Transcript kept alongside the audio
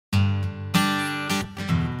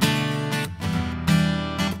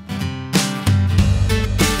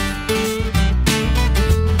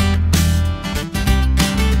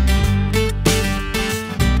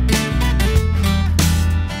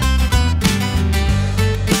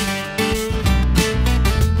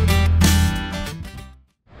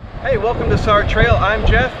welcome to SAR Trail. I'm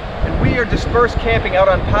Jeff, and we are dispersed camping out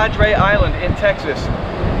on Padre Island in Texas.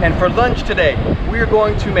 And for lunch today, we are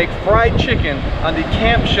going to make fried chicken on the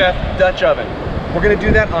Camp Chef Dutch oven. We're going to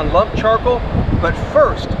do that on lump charcoal, but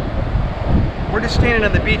first, we're just standing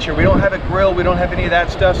on the beach here. We don't have a grill, we don't have any of that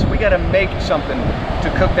stuff, so we got to make something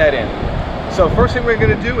to cook that in. So first thing we're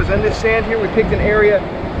going to do is on this sand here, we picked an area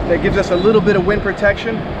that gives us a little bit of wind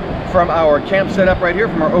protection from our camp setup right here,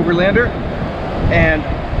 from our overlander. And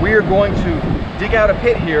we are going to dig out a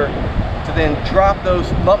pit here to then drop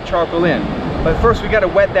those lump charcoal in. But first we got to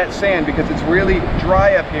wet that sand because it's really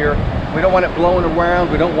dry up here. We don't want it blowing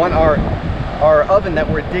around. We don't want our oven that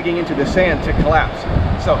we're digging into the sand to collapse.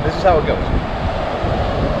 So this is how it goes.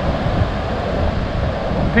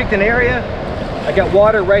 Picked an area. I got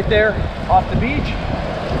water right there off the beach.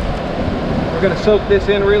 We're going to soak this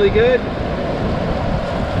in really good.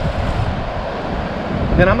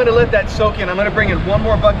 Then I'm going to let that soak in. I'm going to bring in one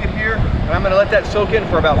more bucket here, and I'm going to let that soak in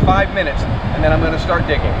for about 5 minutes, and then I'm going to start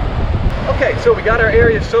digging. Okay, so we got our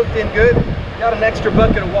area soaked in good. Got an extra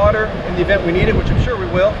bucket of water in the event we need it, which I'm sure we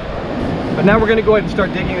will. But now we're going to go ahead and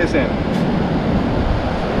start digging this in.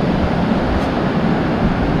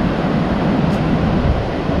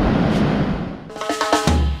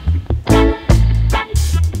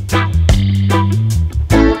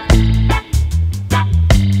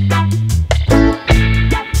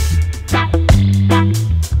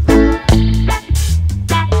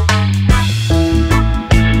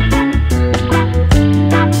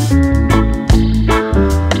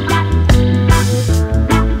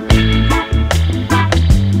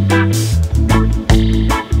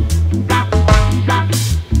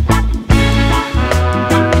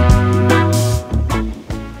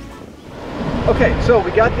 Okay, so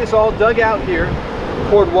we got this all dug out here,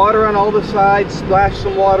 poured water on all the sides, splashed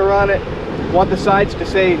some water on it. Want the sides to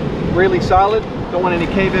stay really solid, don't want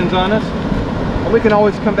any cave-ins on us. And we can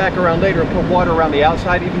always come back around later and put water around the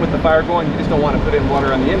outside, even with the fire going. You just don't want to put in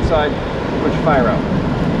water on the inside, put your fire out.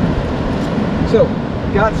 So,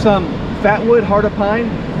 got some fat wood, heart of pine,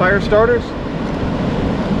 fire starters,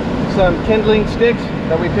 some kindling sticks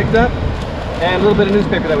that we picked up, and a little bit of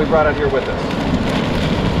newspaper that we brought out here with us.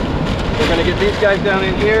 We're going to get these guys down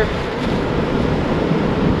in here,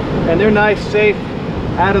 and they're nice, safe,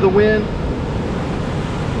 out of the wind.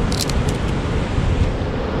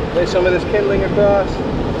 Lay some of this kindling across,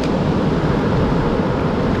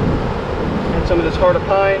 and some of this heart of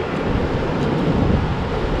pine.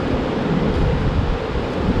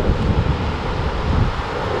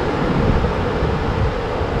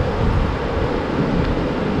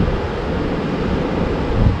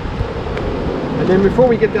 And then before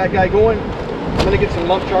we get that guy going, I'm going to get some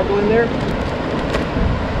lump charcoal in there.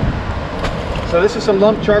 So this is some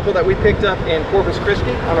lump charcoal that we picked up in Corpus Christi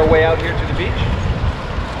on our way out here to the beach.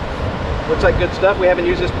 Looks like good stuff. We haven't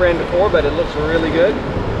used this brand before, but it looks really good.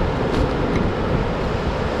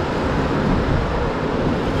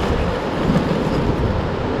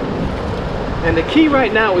 And the key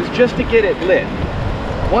right now is just to get it lit.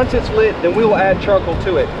 Once it's lit, then we will add charcoal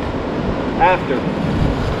to it after.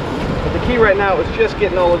 But the key right now is just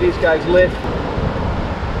getting all of these guys lit.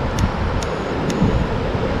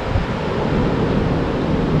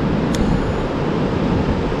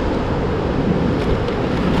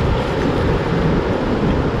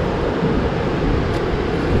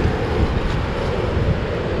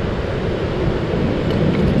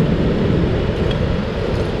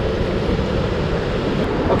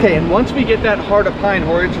 Okay, and once we get that heart of pine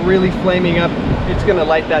where it's really flaming up, it's going to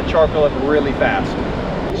light that charcoal up really fast.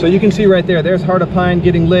 So you can see right there, there's heart of pine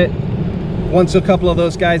getting lit. Once a couple of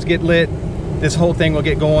those guys get lit, this whole thing will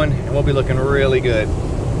get going and we'll be looking really good.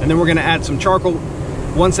 And then we're going to add some charcoal.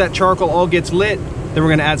 Once that charcoal all gets lit, then we're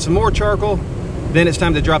going to add some more charcoal. Then it's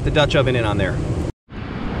time to drop the Dutch oven in on there.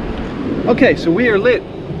 Okay, so we are lit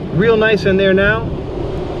real nice in there now.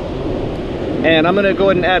 And I'm going to go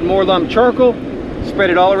ahead and add more lump charcoal. Spread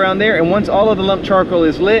it all around there, and once all of the lump charcoal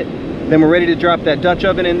is lit, then we're ready to drop that Dutch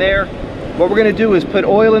oven in there. What we're going to do is put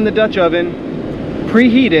oil in the Dutch oven,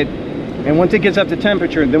 preheat it, and once it gets up to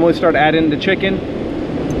temperature, then we'll start adding the chicken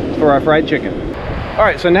for our fried chicken. All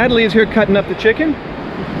right, so Natalie is here cutting up the chicken,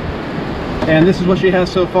 and this is what she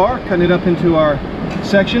has so far, cutting it up into our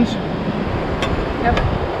sections. Yep,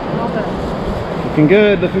 all done. Looking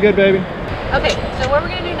good, baby. Okay, so what we're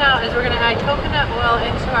going to do now is we're going to add coconut oil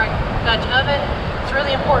into our Dutch oven. It's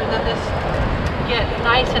really important that this get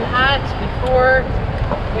nice and hot before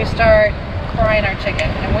we start frying our chicken.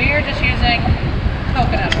 And we are just using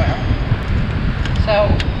coconut oil. So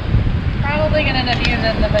probably going to end up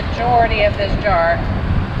using the majority of this jar.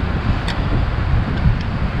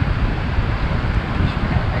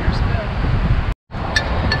 Bigger spoon.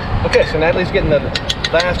 Okay, so Natalie's getting the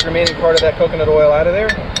last remaining part of that coconut oil out of there.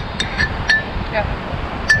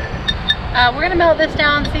 Yep. We're gonna melt this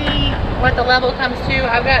down, see what the level comes to.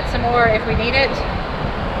 I've got some more if we need it,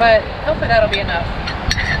 but hopefully that'll be enough.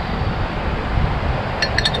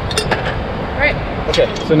 All right. Okay,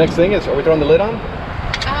 so next thing is, are we throwing the lid on?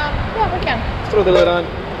 Yeah, we can. Let's throw the lid on.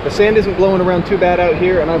 The sand isn't blowing around too bad out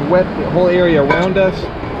here, and I've wet the whole area around us.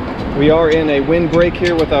 We are in a wind break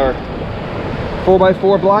here with our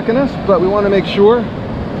 4x4 blocking us, but we want to make sure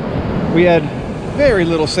we add very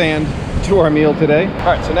little sand to our meal today. All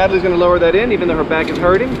right, so Natalie's going to lower that in, even though her back is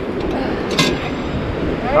hurting.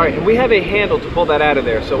 All right, and we have a handle to pull that out of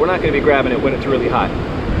there, so we're not going to be grabbing it when it's really hot.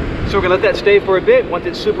 So we're going to let that stay for a bit. Once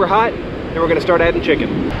it's super hot, then we're going to start adding chicken.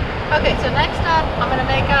 Okay, so next up, I'm going to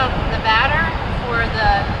make up the batter for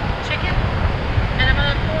the chicken, and I'm going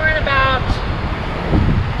to pour in about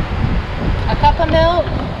a cup of milk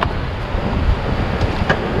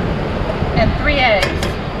and 3 eggs.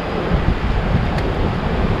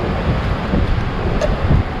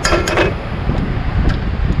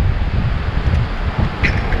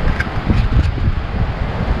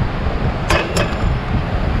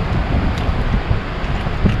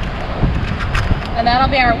 And that'll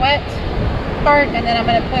be our wet part, and then I'm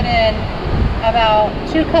going to put in about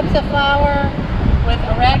 2 cups of flour with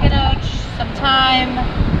oregano, some thyme,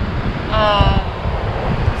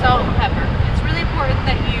 salt and pepper. It's really important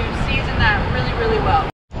that you season that really, really well.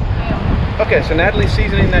 Okay, so Natalie's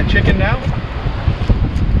seasoning that chicken now.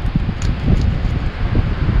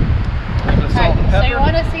 The salt and pepper. So you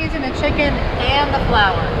want to season the chicken and the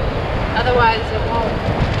flour, otherwise it won't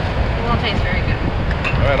taste very good.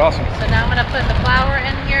 All right, awesome. So now I'm going to put the flour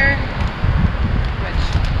in here, which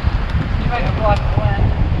you might have blocked the wind.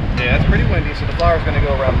 Yeah, it's pretty windy, so the flour's going to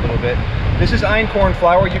go around a little bit. This is einkorn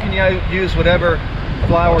flour. You can use whatever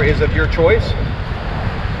flour is of your choice.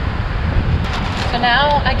 So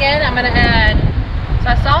now, again, I'm going to add, so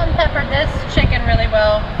I salt and peppered this chicken really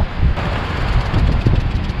well.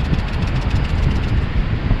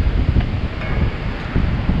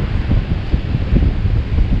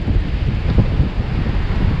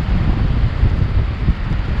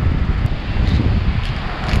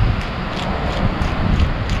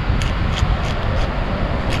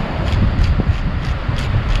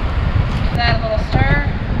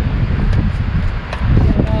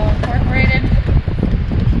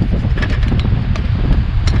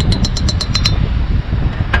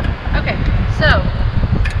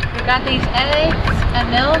 Got these eggs and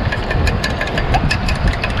milk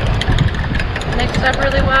mixed up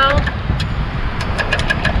really well.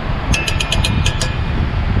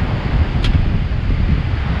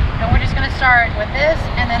 And we're just going to start with this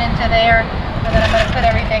and then into there, and then I'm going to put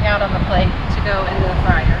everything out on the plate to go into the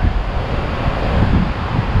fryer.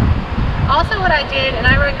 Also what I did, and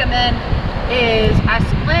I recommend, is I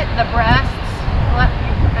split the breasts.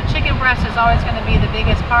 The chicken breast is always going to be the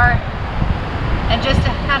biggest part. And just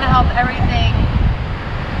to kind of help everything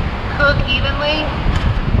cook evenly,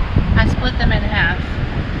 I split them in half.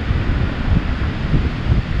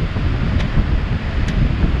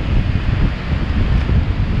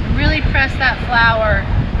 Really press that flour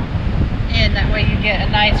in, that way you get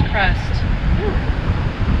a nice crust.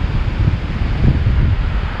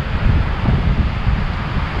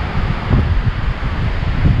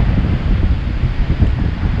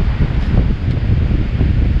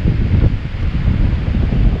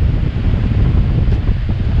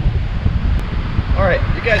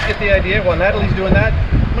 You guys get the idea. While Natalie's doing that,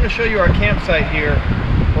 I'm going to show you our campsite here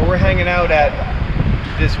where we're hanging out at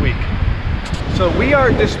this week. So we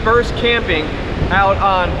are dispersed camping out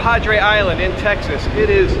on Padre Island in Texas. It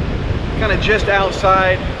is kind of just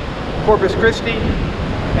outside Corpus Christi,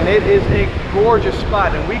 and it is a gorgeous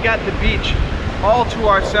spot, and we got the beach all to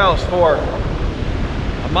ourselves for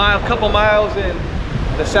a couple miles in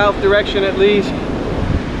the south direction at least,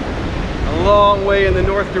 a long way in the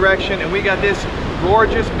north direction, and we got this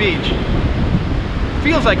gorgeous beach.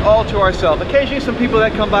 Feels like all to ourselves. Occasionally some people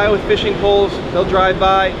that come by with fishing poles, they'll drive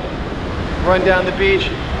by, run down the beach.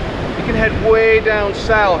 You can head way down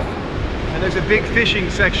south, and there's a big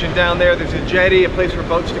fishing section down there. There's a jetty, a place for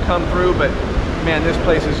boats to come through, but man, this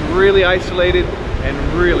place is really isolated and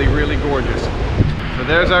really, really gorgeous. So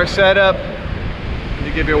there's our setup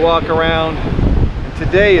to give you a walk around. And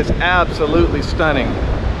today is absolutely stunning.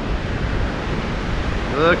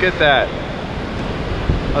 Look at that.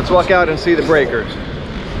 Let's walk out and see the breakers.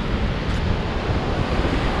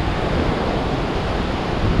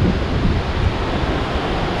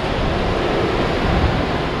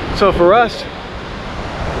 So for us,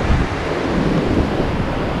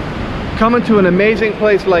 coming to an amazing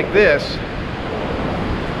place like this,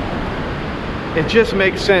 it just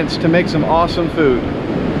makes sense to make some awesome food.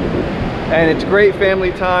 And it's great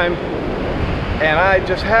family time. And I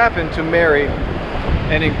just happen to marry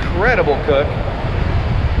an incredible cook.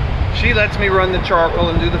 She lets me run the charcoal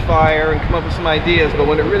and do the fire and come up with some ideas, but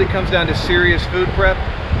when it really comes down to serious food prep,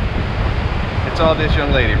 it's all this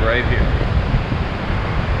young lady right here.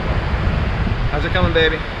 How's it coming,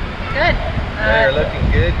 baby? Good. They're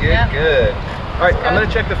looking good, good, yeah. good. All right, I'm gonna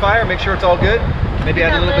check the fire, make sure it's all good. Maybe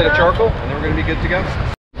add a little bit of charcoal, and then we're gonna be good to go.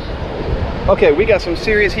 Okay, we got some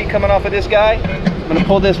serious heat coming off of this guy. I'm gonna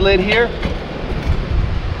pull this lid here.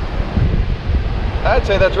 I'd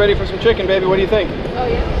say that's ready for some chicken, baby. What do you think? Oh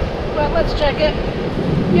yeah. Well, let's check it.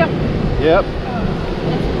 Yep. Yep.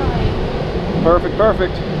 It's fine. Perfect,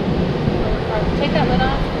 perfect. Take that lid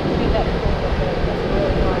off. Leave that cool. That's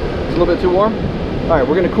really warm. It's a little bit too warm? All right,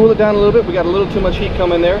 we're gonna cool it down a little bit. We got a little too much heat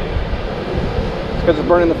coming there. It's because it's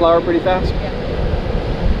burning the flour pretty fast?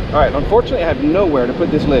 Yeah. All right, unfortunately, I have nowhere to put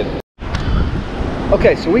this lid.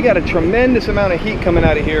 Okay, so we got a tremendous amount of heat coming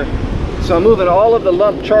out of here. So I'm moving all of the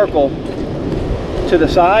lump charcoal to the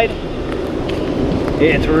side.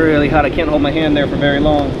 It's really hot. I can't hold my hand there for very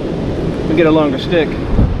long. We'll get a longer stick.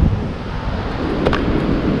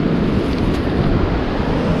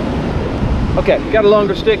 Okay, got a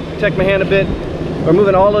longer stick, protect my hand a bit. We're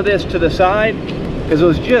moving all of this to the side because it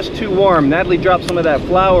was just too warm. Natalie dropped some of that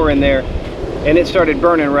flour in there and it started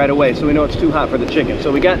burning right away, so we know it's too hot for the chicken.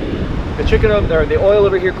 So we got the chicken over there, the oil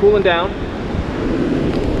over here cooling down,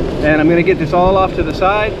 and I'm gonna get this all off to the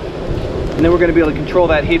side, and then we're gonna be able to control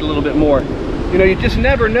that heat a little bit more. You know, you just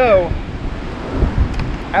never know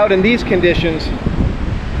out in these conditions.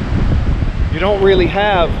 You don't really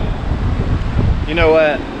have, you know,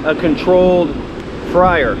 a controlled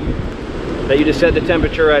fryer that you just set the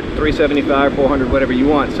temperature at 375, 400, whatever you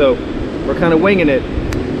want. So we're kind of winging it,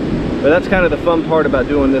 but that's kind of the fun part about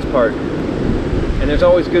doing this part. And there's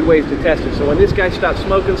always good ways to test it. So when this guy stops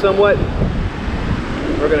smoking somewhat,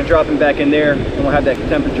 we're gonna drop him back in there and we'll have that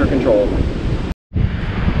temperature control.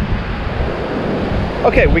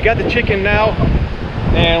 Okay, we got the chicken now,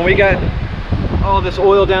 and we got all this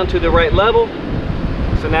oil down to the right level.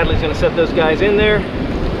 So Natalie's gonna set those guys in there.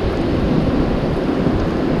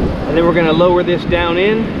 And then we're gonna lower this down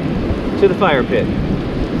in to the fire pit.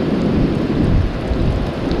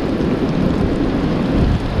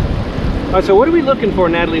 All right, so what are we looking for,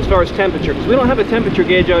 Natalie, as far as temperature? Because we don't have a temperature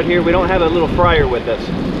gauge out here. We don't have a little fryer with us.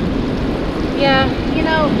 Yeah, you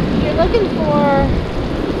know, you're looking for,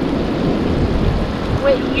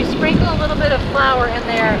 wait, you sprinkle a little bit of flour in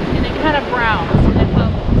there and it kind of browns and it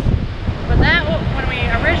bubbles. But that, when we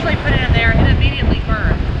originally put it in there, it immediately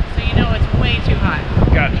burned. So you know it's way too hot.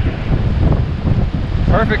 Gotcha.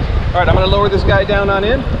 Perfect. All right, I'm gonna lower this guy down on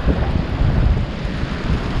in.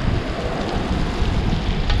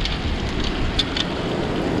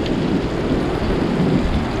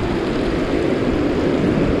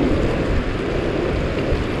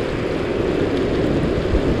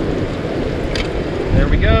 There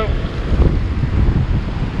we go.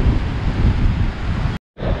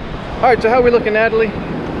 All right, so how are we looking, Natalie?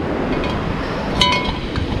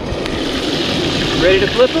 Ready to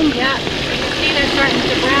flip them? Yeah, you can see they're starting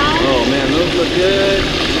to brown. Oh man, those look good. I'm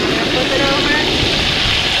gonna flip it over.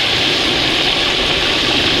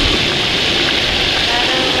 That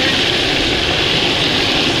over.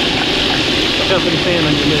 Watch out for the sand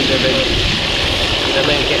on your lid there, baby. That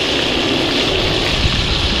land can't.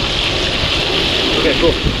 Okay,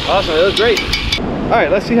 cool. Awesome, that was great. All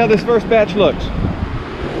right, let's see how this first batch looks.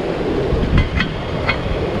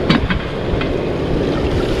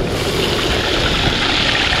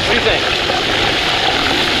 What do you think?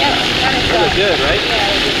 Yep, that is Really good, right? Yeah,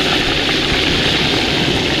 it is.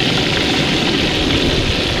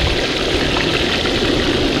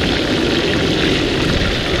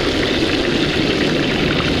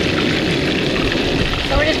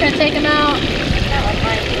 So we're just going to take them out. That one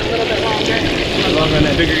might be a little bit longer. Longer on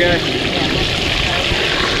that bigger guy? Yeah.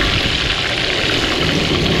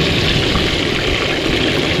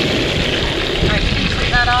 Alright, you can just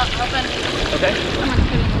leave that open. Okay. I'm going to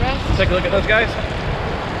put in the rest. Take a look at those guys.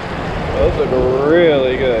 Those look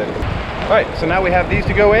really good. All right, so now we have these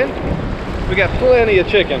to go in. We got plenty of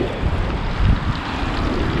chicken.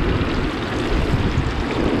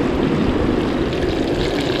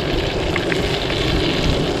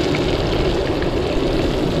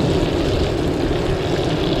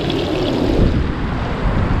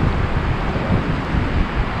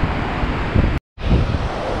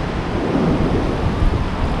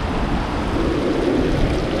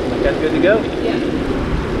 That's good to go? Yeah.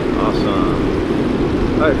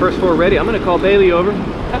 Awesome. All right, first four ready. I'm gonna call Bailey over.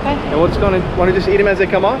 Okay. And what's want to just eat them as they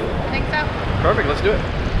come off? I think so. Perfect, let's do it.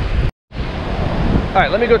 All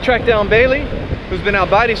right, let me go track down Bailey, who's been out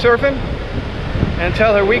body surfing, and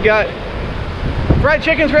tell her we got fried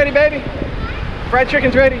chicken's ready, baby. Fried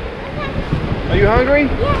chicken's ready. Are you hungry?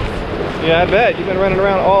 Yes. Yeah, I bet. You've been running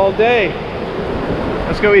around all day.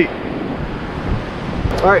 Let's go eat.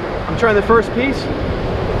 All right, I'm trying the first piece.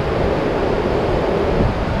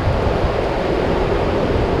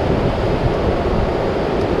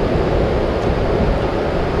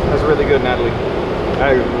 That's really good, Natalie.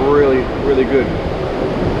 That is really, really good.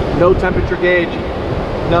 No temperature gauge,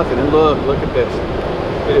 nothing. And look at this.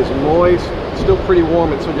 It is moist, still pretty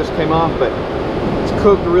warm. It just came off, but it's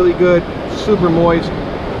cooked really good, super moist.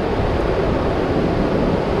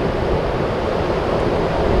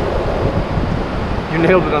 You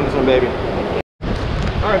nailed it on this one, baby.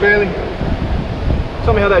 All right, Bailey.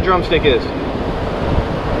 Tell me how that drumstick is.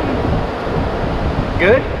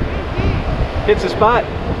 Good? Hits the spot.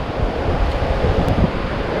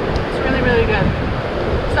 It's really, really good.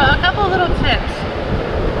 So a couple of little tips.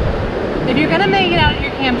 If you're gonna make it out at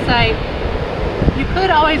your campsite, you could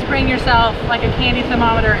always bring yourself like a candy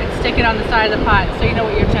thermometer and stick it on the side of the pot so you know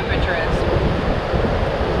what your temperature is.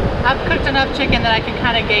 I've cooked enough chicken that I can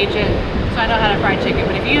kind of gauge it, so I know how to fry chicken.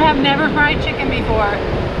 But if you have never fried chicken before,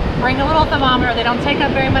 bring a little thermometer. They don't take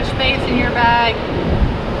up very much space in your bag.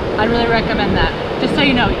 I'd really recommend that, just so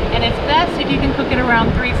you know. And it's best if you can cook it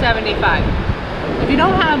around 375. If you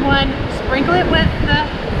don't have one, sprinkle it with the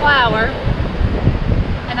flour,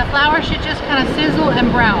 and the flour should just kind of sizzle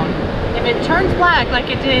and brown. If it turns black like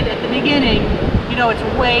it did at the beginning, you know it's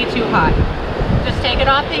way too hot. Just take it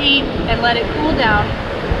off the heat and let it cool down.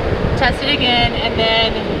 Test it again, and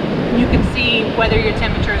then you can see whether your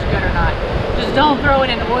temperature is good or not. Just don't throw it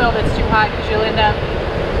in oil that's too hot, because you'll end up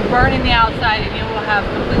burning the outside and you will have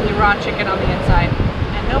completely raw chicken on the inside,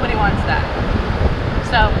 and nobody wants that.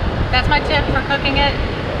 So that's my tip for cooking it.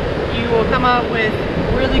 You will come up with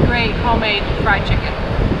really great homemade fried chicken.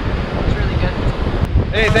 It's really good.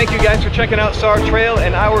 Hey, thank you guys for checking out SAR Trail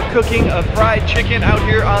and our cooking of fried chicken out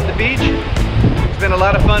here on the beach. It's been a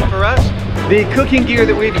lot of fun for us. The cooking gear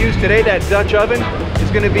that we've used today, that Dutch oven,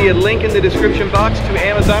 is going to be a link in the description box to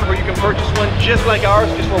Amazon where you can purchase one just like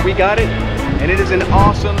ours, just where we got it. And it is an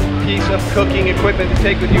awesome piece of cooking equipment to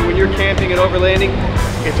take with you when you're camping and overlanding.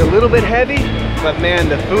 It's a little bit heavy, but man,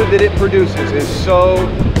 the food that it produces is so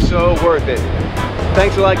worth it.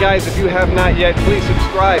 Thanks a lot, guys. If you have not yet, please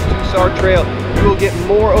subscribe to SAR Trail. You will get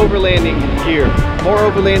more overlanding gear, more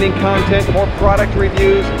overlanding content, more product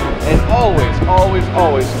reviews, and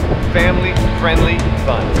always family-friendly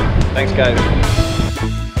fun. Thanks, guys.